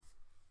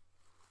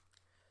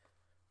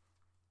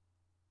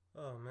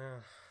Oh man,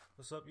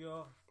 what's up,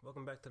 y'all?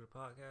 Welcome back to the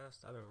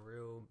podcast. I've been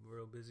real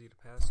busy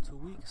the past 2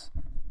 weeks,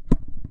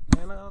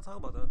 and I'll talk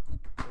about that.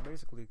 So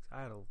basically,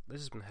 this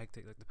has been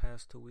hectic like the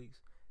past 2 weeks.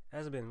 It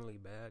hasn't been really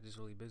bad, just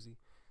really busy.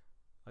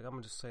 Like I'm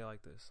gonna just say it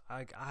like this: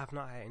 I have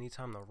not had any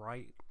time to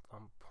write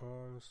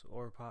poems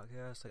or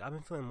podcasts. Like I've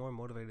been feeling more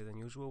motivated than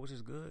usual, which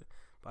is good,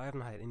 but I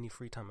haven't had any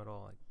free time at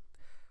all.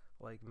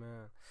 Like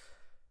man,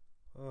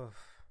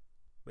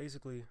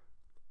 basically.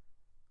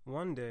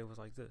 One day was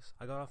like this.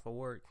 I got off of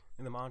work,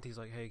 and then my auntie's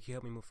like, "Hey, can you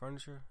help me move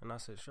furniture?" And I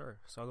said, "Sure."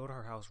 So I go to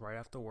her house right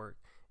after work,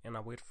 and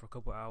I waited for a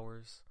couple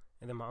hours,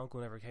 and then my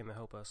uncle never came to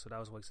help us, so that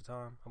was a waste of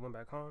time. I went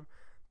back home.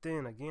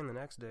 Then again the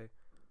next day,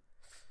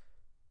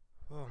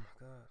 oh my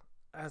god,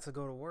 I had to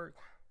go to work.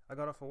 I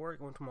got off of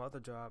work, went to my other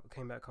job,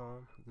 came back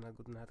home, and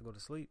I had to go to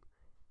sleep.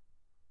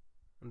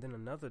 And then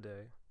another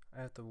day,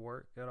 I had to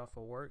work, got off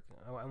of work.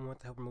 I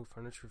went to help her move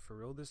furniture for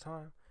real this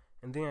time.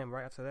 And then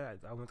right after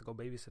that, I went to go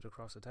babysit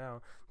across the town.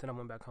 Then I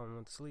went back home and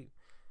went to sleep.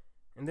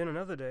 And then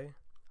another day,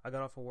 I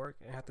got off of work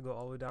and had to go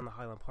all the way down to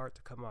Highland Park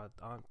to cut my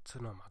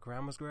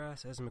grandma's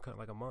grass. It hasn't been cut in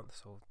like a month,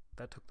 so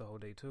that took the whole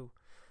day too.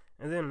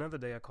 And then another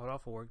day, I called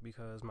off of work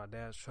because my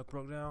dad's truck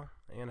broke down,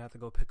 and I had to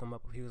go pick him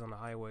up. He was on the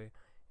highway,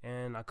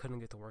 and I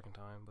couldn't get to work in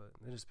time. But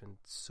it's just been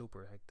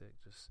super hectic.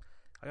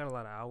 I got a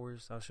lot of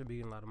hours. I should be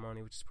getting a lot of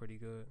money, which is pretty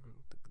good.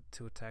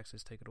 Till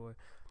taxes take it away.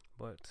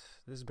 But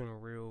this has been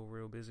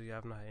real busy. I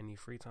haven't had any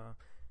free time.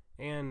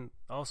 And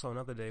also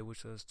another day,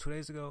 which was 2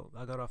 days ago,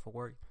 I got off of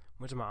work,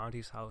 went to my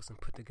auntie's house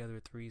and put together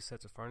 3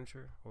 sets of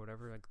furniture or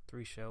whatever, like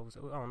 3 shelves.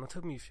 I don't know, it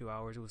took me a few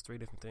hours. It was 3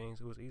 different things.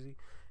 It was easy.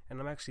 And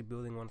I'm actually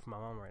building one for my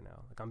mom right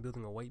now. Like I'm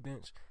building a weight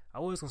bench. I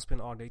was going to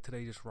spend all day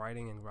today just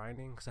writing and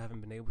grinding because I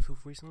haven't been able to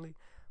recently.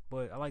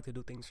 But I like to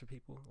do things for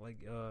people.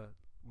 Like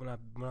when I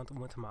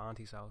went to my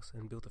auntie's house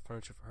and built the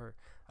furniture for her,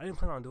 I didn't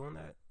plan on doing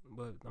that,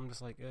 but I'm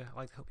just like, I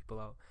like to help people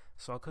out.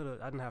 So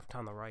I didn't have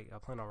time to write. I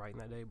planned on writing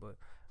that day, but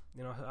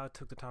I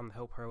took the time to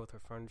help her with her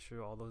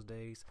furniture all those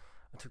days.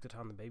 I took the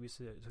time to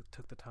babysit.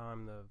 Took the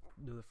time to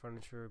do the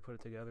furniture, put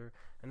it together,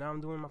 and now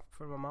I'm doing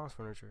my mom's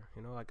furniture.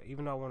 Like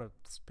even though I want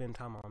to spend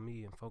time on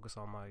me and focus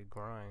on my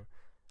grind,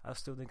 I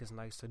still think it's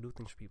nice to do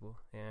things for people.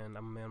 And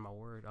I'm a man of my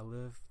word. I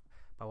live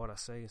by what I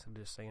say instead of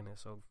just saying it.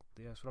 So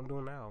yeah, that's what I'm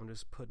doing now. I'm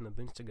just putting a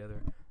bench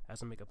together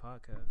as I make a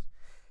podcast.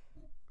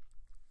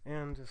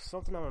 And just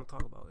something I want to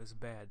talk about is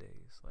bad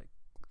days. Like,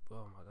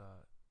 oh my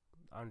god,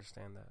 I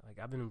understand that. Like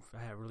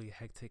I had really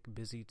hectic,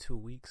 busy 2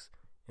 weeks,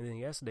 and then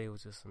yesterday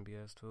was just some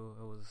BS too.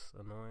 It was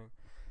annoying.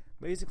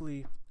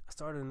 Basically, I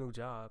started a new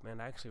job,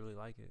 and I actually really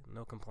like it.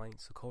 No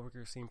complaints. The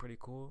coworkers seem pretty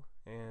cool,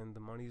 and the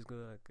money's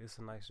good. Like, it's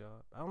a nice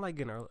job. I don't like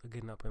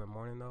getting up in the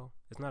morning though.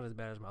 It's not as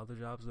bad as my other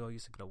jobs though. I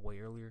used to get up way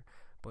earlier,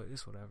 but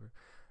it's whatever.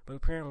 But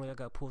apparently, I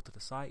got pulled to the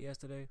side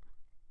yesterday.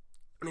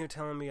 And they were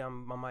telling me I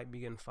might be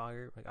getting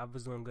fired. Like I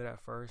was doing good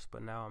at first,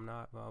 but now I'm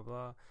not. Blah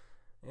blah,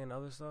 and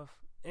other stuff.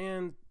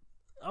 And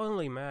I wasn't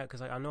really mad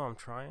because I know I'm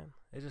trying.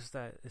 It's just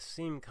that it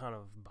seemed kind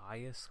of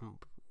biased,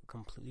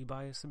 completely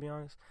biased to be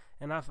honest.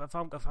 And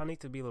if I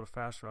need to be a little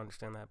faster, I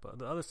understand that. But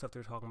the other stuff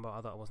they're talking about,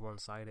 I thought was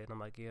one-sided. And I'm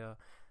like, yeah,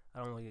 I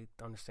don't really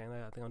understand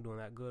that. I think I'm doing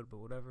that good, but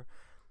whatever.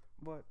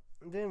 But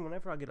then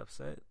whenever I get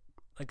upset,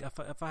 like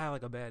if I have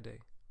like a bad day.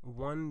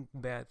 One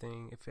bad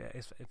thing, if it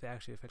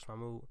actually affects my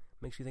mood,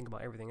 makes you think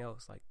about everything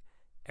else, like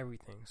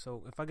everything.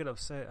 So if I get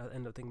upset, I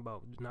end up thinking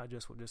about not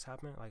just what just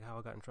happened, like how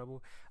I got in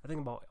trouble. I think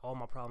about all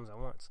my problems at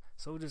once.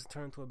 So it just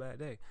turned into a bad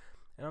day.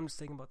 And I'm just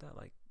thinking about that.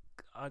 Like,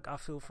 I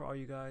feel for all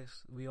you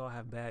guys. We all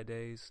have bad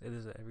days. It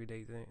is an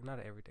everyday thing. Not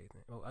an everyday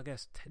thing. Well, I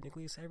guess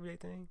technically it's an everyday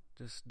thing.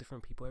 Just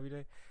different people every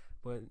day.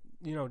 But,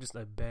 just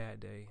a bad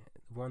day.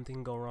 One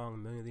thing go wrong, a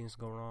million things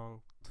go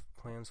wrong.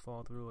 Plans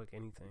fall through, like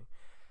anything.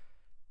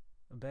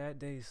 A bad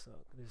day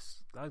suck.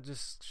 I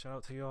just shout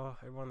out to y'all.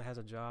 Everyone that has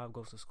a job,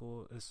 goes to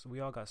school. We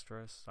all got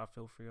stress. I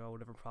feel for y'all.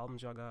 Whatever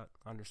problems y'all got,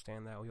 I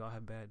understand that. We all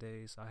have bad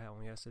days. I had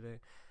one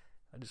yesterday.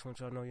 I just want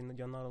y'all to know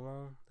y'all not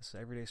alone. It's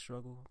an everyday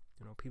struggle.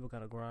 People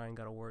gotta grind,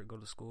 gotta work, go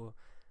to school,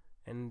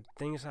 and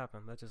things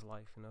happen. That's just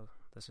life.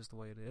 That's just the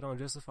way it is. It don't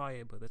justify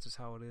it, but that's just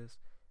how it is.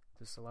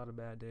 Just a lot of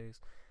bad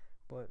days.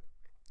 But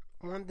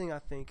one thing I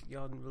think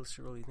y'all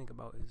should really think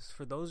about is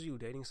for those of you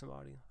dating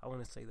somebody, I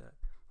want to say that.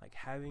 Like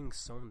having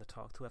someone to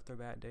talk to after a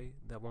bad day,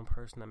 that one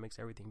person that makes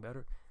everything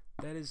better,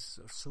 that is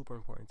a super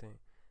important thing.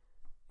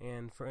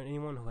 And for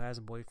anyone who has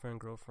a boyfriend,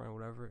 girlfriend,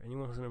 whatever,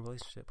 anyone who's in a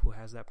relationship who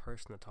has that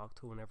person to talk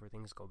to whenever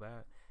things go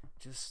bad,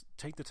 just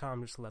take the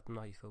time just to let them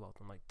know how you feel about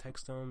them. Like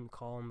text them,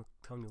 call them,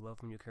 tell them you love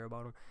them, you care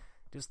about them,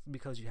 just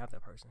because you have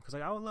that person. Because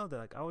I would love that.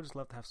 Like I would just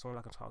love to have someone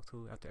I can talk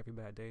to after every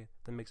bad day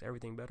that makes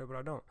everything better, but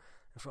I don't.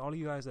 And for all of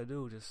you guys that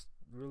do, just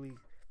really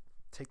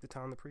take the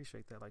time to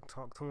appreciate that. Like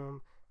talk to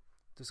them.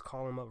 Just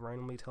call them up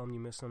randomly, tell them you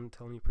miss them,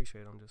 tell them you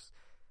appreciate them, just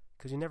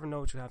because you never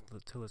know what you have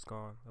till it's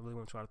gone. I really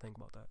want to try to think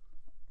about that.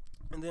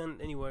 And then,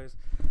 anyways,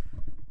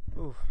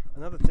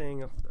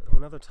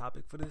 another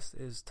topic for this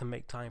is to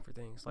make time for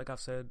things. Like I've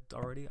said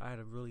already, I had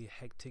a really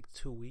hectic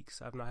 2 weeks.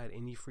 I've not had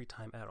any free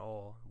time at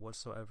all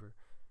whatsoever.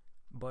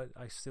 but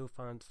I still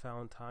found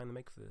time to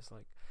make for this.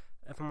 Like,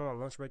 if I'm on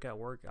my lunch break at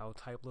work, I'll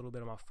type a little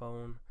bit on my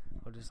phone.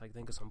 I'll just like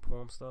think of some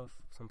poem stuff,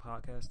 some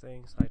podcast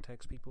things. I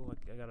text people. Like,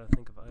 I gotta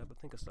think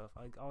of stuff.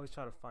 I always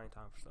try to find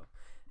time for stuff.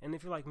 And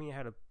if you're like me, I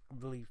had to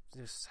really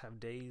just have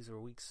days or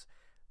weeks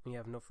when you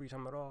have no free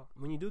time at all.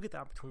 When you do get the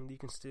opportunity, you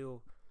can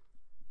still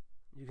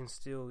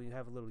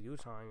have a little you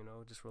time,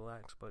 just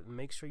relax. But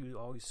make sure you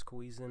always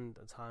squeeze in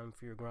the time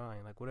for your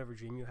grind. Like, whatever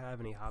dream you have,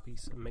 any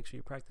hobbies, make sure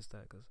you practice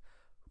that. Because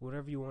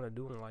whatever you want to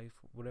do in life,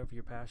 whatever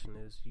your passion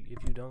is,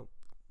 if you don't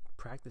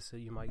practice it,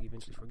 you might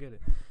eventually forget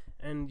it.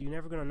 And you're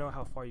never going to know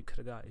how far you could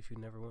have got if you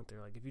never went there.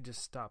 Like, if you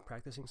just stop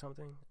practicing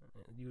something,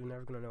 you're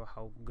never going to know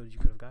how good you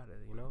could have got at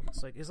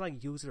it, It's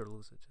like use it or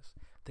lose it. Just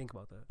think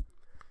about that.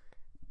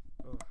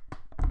 Oh.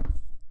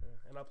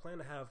 And I plan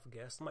to have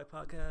guests on my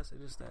podcast.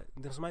 It's just that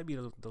this might be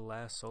the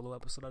last solo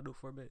episode I do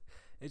for a bit.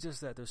 It's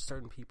just that there's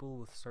certain people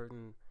with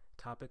certain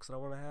topics that I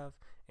want to have,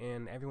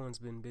 and everyone's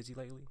been busy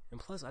lately. And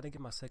plus, I didn't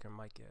get my second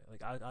mic yet.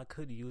 Like, I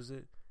could use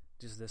it,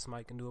 just this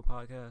mic, and do a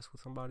podcast with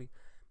somebody.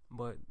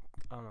 But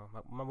I don't know.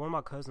 One of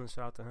my cousins,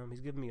 shout out to him, he's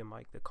giving me a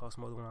mic that costs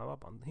more than one I'm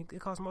up on. It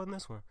costs more than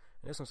this one.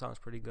 And this one sounds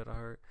pretty good, I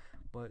heard.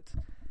 But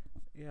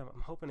yeah,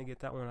 I'm hoping to get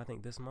that one, I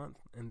think, this month.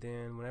 And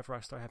then whenever I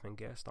start having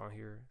guests on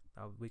here,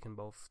 we can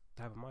both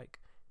have a mic.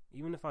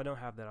 Even if I don't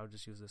have that, I'll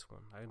just use this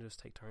one. I can just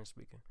take turns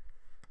speaking.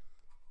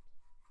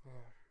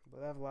 Yeah,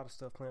 but I have a lot of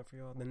stuff planned for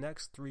y'all. The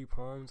next 3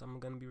 poems I'm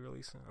going to be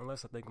releasing,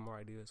 unless I think of more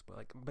ideas. But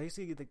like,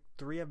 basically, the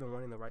 3 I've been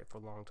wanting to write for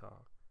a long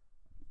time.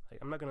 Like,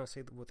 I'm not going to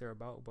say what they're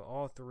about, but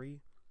all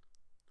 3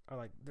 are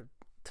like,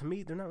 to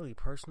me, they're not really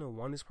personal.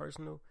 One is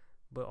personal,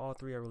 but all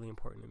 3 are really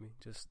important to me.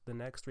 Just the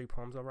next 3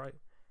 poems I write,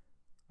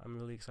 I'm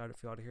really excited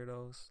for y'all to hear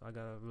those. I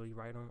gotta really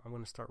write them. I'm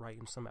gonna start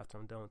writing some after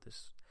I'm done with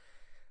this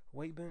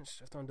weight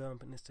bench. After I'm done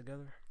putting this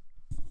together.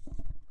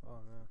 Oh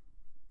man,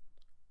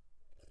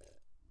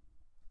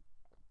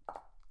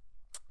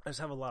 I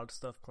just have a lot of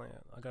stuff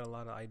planned. I got a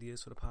lot of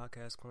ideas for the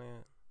podcast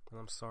planned. And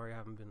I'm sorry I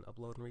haven't been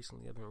uploading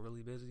recently. I've been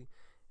really busy,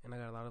 and I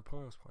got a lot of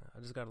poems planned. I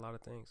just got a lot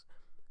of things.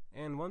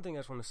 And one thing I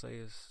just want to say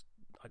is,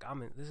 like,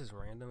 this is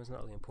random. It's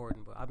not really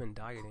important, but I've been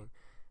dieting,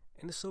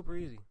 and it's super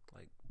easy.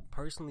 Like,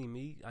 personally,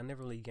 me, I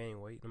never really gain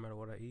weight no matter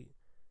what I eat.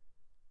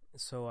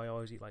 So I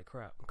always eat like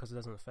crap because it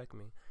doesn't affect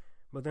me.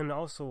 But then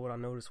also what I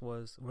noticed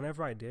was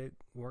whenever I did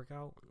work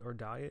out or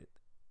diet,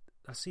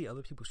 I see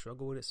other people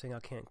struggle with it, saying I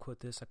can't quit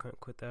this, I can't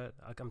quit that,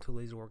 like I'm too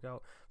lazy to work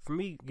out. For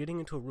me, getting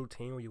into a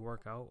routine where you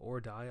work out or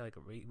diet, like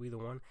either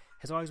one,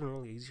 has always been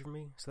really easy for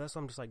me. So that's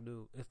why I'm just like,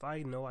 dude, if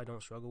I know I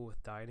don't struggle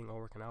with dieting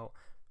or working out,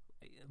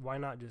 why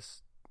not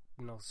just,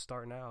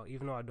 start now?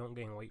 Even though I don't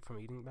gain weight from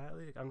eating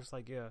badly, I'm just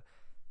like, yeah.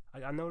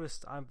 I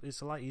noticed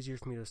it's a lot easier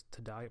for me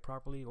to diet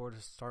properly or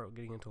to start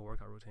getting into a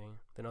workout routine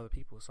than other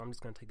people. So I'm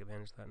just going to take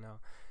advantage of that now.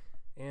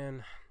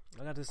 And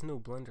I got this new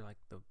blender, like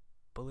the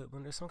bullet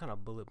blender. Some kind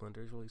of bullet blender.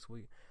 It's really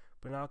sweet.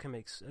 But now I can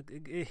make,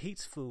 it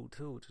heats food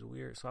too, which is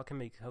weird. So I can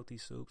make healthy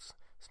soups,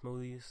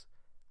 smoothies,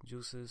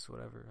 juices,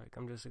 whatever. Like,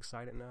 I'm just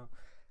excited now.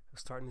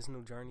 Starting this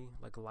new journey,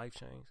 like a life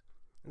change.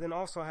 And then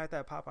also I had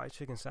that Popeye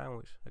chicken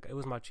sandwich. Like, it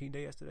was my cheat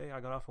day yesterday. I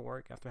got off of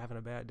work after having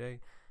a bad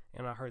day.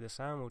 And I heard the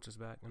sandwich was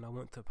back, and I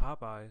went to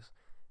Popeyes,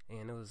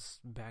 and it was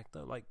backed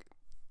up, like,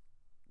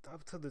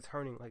 up to the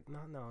turning, like,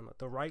 no,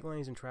 the right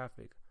lanes in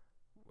traffic.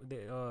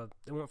 It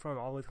went from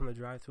all the way from the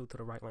drive-thru to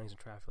the right lanes in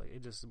traffic. Like,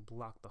 it just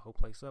blocked the whole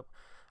place up.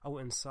 I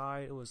went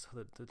inside. It was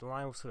the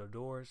line was to the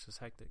door. It's just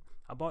hectic.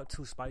 I bought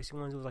 2 spicy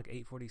ones. It was like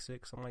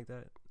 $8.46, something like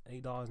that,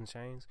 $8 and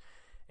change,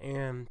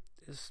 and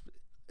it's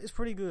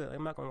pretty good.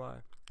 I'm not gonna lie.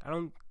 I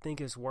don't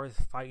think it's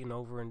worth fighting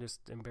over and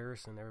just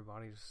embarrassing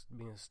everybody, just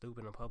being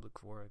stupid in public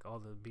for like all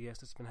the BS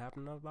that's been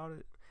happening about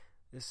it.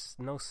 There's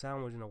no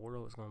sandwich in the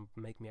world that's gonna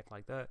make me act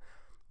like that.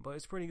 But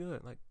it's pretty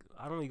good. Like,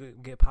 I don't really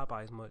get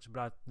Popeyes much, but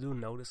I do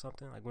notice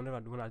something. Like, when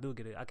I do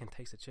get it, I can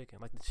taste the chicken.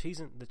 Like,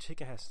 the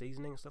chicken has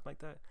seasoning and stuff like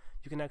that.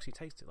 You can actually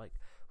taste it. Like,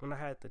 when I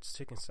had the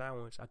chicken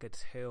sandwich, I could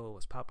tell it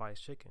was Popeye's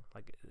chicken.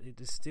 Like, it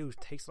just still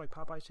tastes like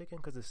Popeye's chicken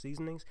because of the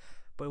seasonings,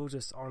 but it was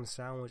just on the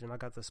sandwich, and I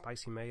got the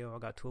spicy mayo. I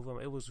got 2 of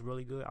them. It was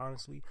really good,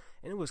 honestly,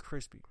 and it was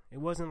crispy. It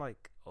wasn't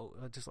like,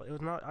 it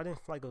was not, I didn't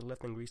feel like it was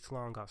left in grease too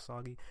long, got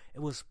soggy.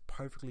 It was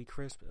perfectly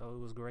crisp. It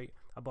was great.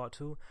 I bought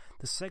 2.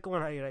 The second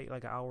one I ate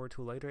like an hour or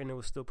 2 later, and it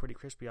was still pretty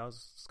crispy. I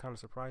was kind of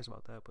surprised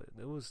about that, but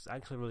it was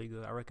actually really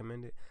good. I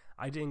recommend it.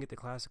 I didn't get the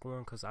classic one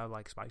because I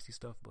like spicy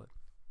stuff, but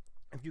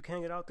if you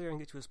can get out there and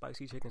get you a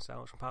spicy chicken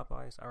sandwich from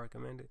Popeyes, I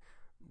recommend it.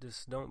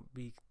 Just don't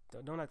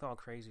act all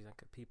crazy.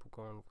 Like,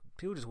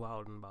 people just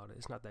wilding about it.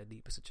 It's not that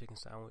deep. It's a chicken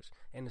sandwich,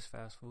 and it's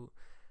fast food.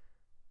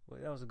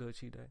 But that was a good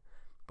cheat day.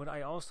 But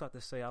I also have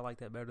to say I like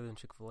that better than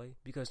Chick-fil-A,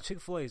 because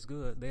Chick-fil-A is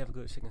good. They have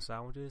good chicken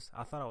sandwiches.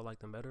 I thought I would like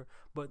them better.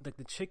 But like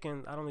the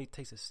chicken, I don't really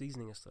taste the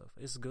seasoning and stuff.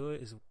 It's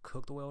good. It's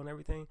cooked well and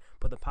everything.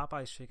 But the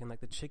Popeyes chicken, like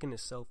the chicken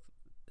itself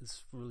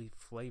is really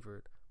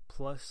flavored.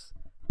 Plus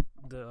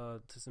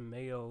just the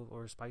mayo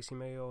or spicy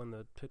mayo and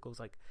the pickles,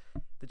 like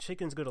the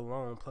chicken's good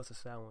alone plus a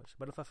sandwich.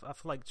 But if I feel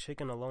like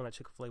chicken alone at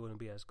Chick-fil-A wouldn't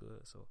be as good.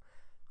 So,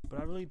 but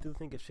I really do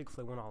think if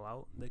Chick-fil-A went all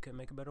out, they could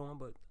make a better one.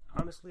 But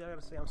honestly, I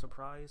gotta say I'm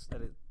surprised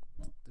that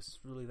this is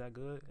really that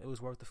good. It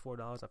was worth the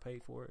 $4 I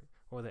paid for it,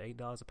 or the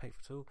 $8 I paid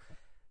for two.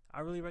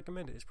 I really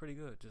recommend it. It's pretty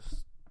good.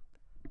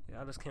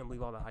 I just can't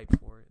believe all the hype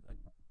for it. Like,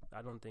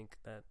 I don't think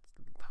that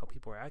how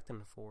people are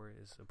acting for it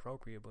is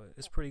appropriate, but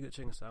it's pretty good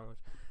chicken sandwich.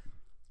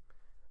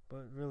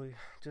 But really,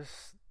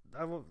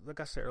 like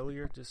I said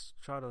earlier, just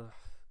try to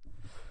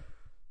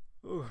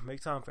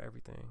make time for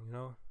everything, you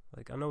know?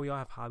 Like, I know we all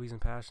have hobbies and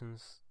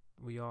passions.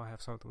 We all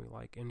have something we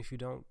like. And if you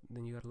don't,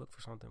 then you got to look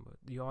for something. But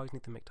you always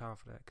need to make time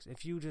for that. Because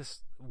if you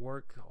just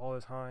work all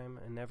the time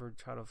and never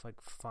try to,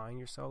 like, find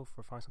yourself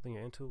or find something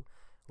you're into,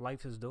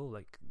 life is dull.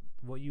 Like,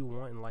 what you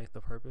want in life,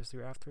 the purpose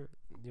you're after,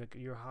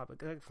 your hobby.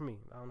 Like, for me,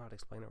 I don't know how to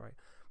explain it right.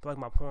 But, like,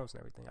 my poems and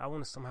everything, I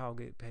want to somehow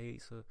get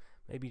paid to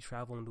maybe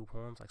travel and do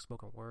poems, like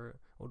spoken word,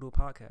 or do a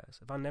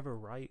podcast. If I never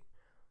write,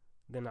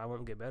 then I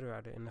won't get better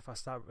at it. And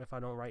if I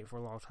don't write for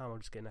a long time, I'll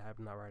just get in the habit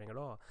of not writing at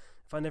all.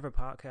 If I never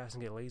podcast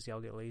and get lazy,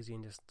 I'll get lazy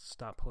and just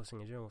stop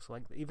posting in general. So,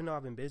 like, even though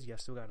I've been busy, I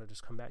still got to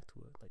just come back to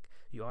it. Like,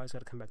 you always got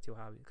to come back to your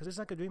hobby. Because it's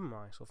like a dream of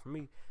mine. So, for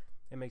me,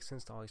 it makes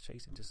sense to always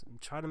chase it. Just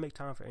try to make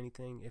time for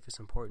anything if it's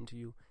important to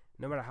you.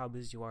 No matter how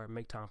busy you are,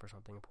 make time for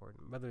something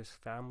important. Whether it's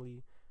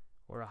family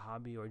or a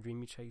hobby or a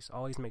dream you chase,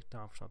 always make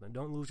time for something.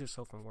 Don't lose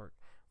yourself in work.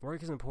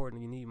 Work is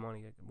important. You need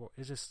money.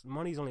 It's just,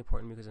 money is only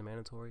important because it's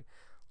mandatory.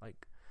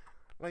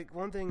 Like,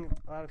 one thing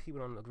a lot of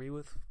people don't agree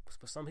with,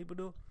 but some people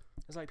do,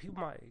 is like people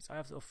my age. I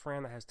have a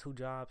friend that has 2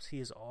 jobs. He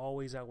is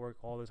always at work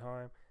all the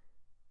time.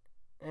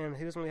 And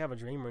he doesn't really have a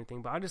dream or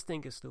anything, but I just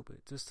think it's stupid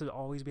just to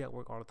always be at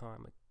work all the time.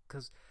 Like,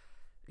 because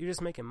you're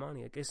just making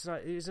money. Like, it's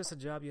just a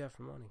job you have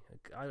for money.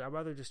 Like, I'd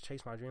rather just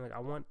chase my dream. Like, I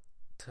want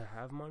to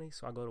have money,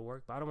 so I go to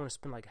work, but I don't want to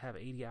spend, like, have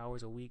 80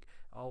 hours a week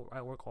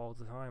at work all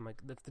the time.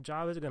 Like, if the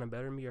job isn't going to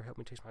better me or help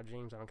me chase my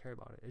dreams, I don't care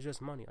about it. It's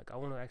just money. Like, I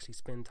want to actually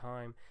spend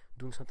time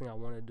doing something I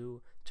want to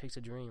do, chase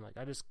a dream. Like,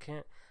 I just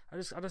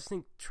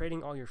think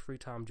trading all your free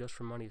time just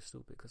for money is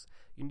stupid, because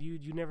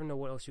you never know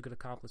what else you could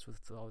accomplish with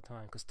it all the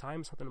time, because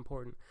time is something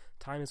important.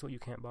 Time is what you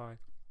can't buy.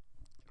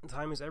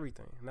 Time is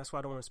everything, and that's why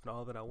I don't want to spend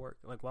all of it at work.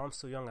 Like, while I'm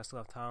still young, I still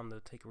have time to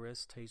take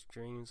risks, chase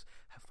dreams,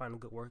 find a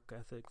good work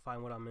ethic,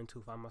 find what I'm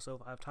into, find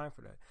myself. I have time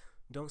for that.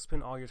 Don't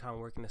spend all your time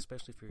working,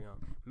 especially if you're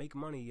young. Make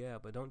money, yeah,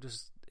 but don't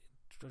just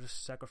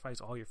sacrifice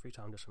all your free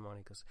time just for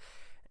money, because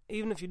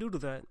even if you do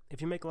that,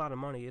 if you make a lot of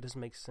money, it doesn't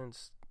make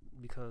sense,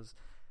 because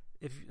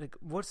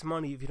what's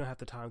money if you don't have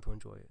the time to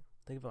enjoy it?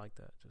 Think of it like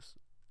that.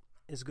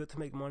 It's good to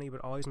make money,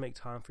 but always make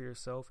time for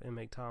yourself and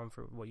make time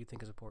for what you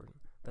think is important.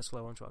 That's what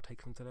I want you all to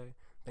take from today.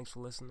 Thanks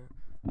for listening.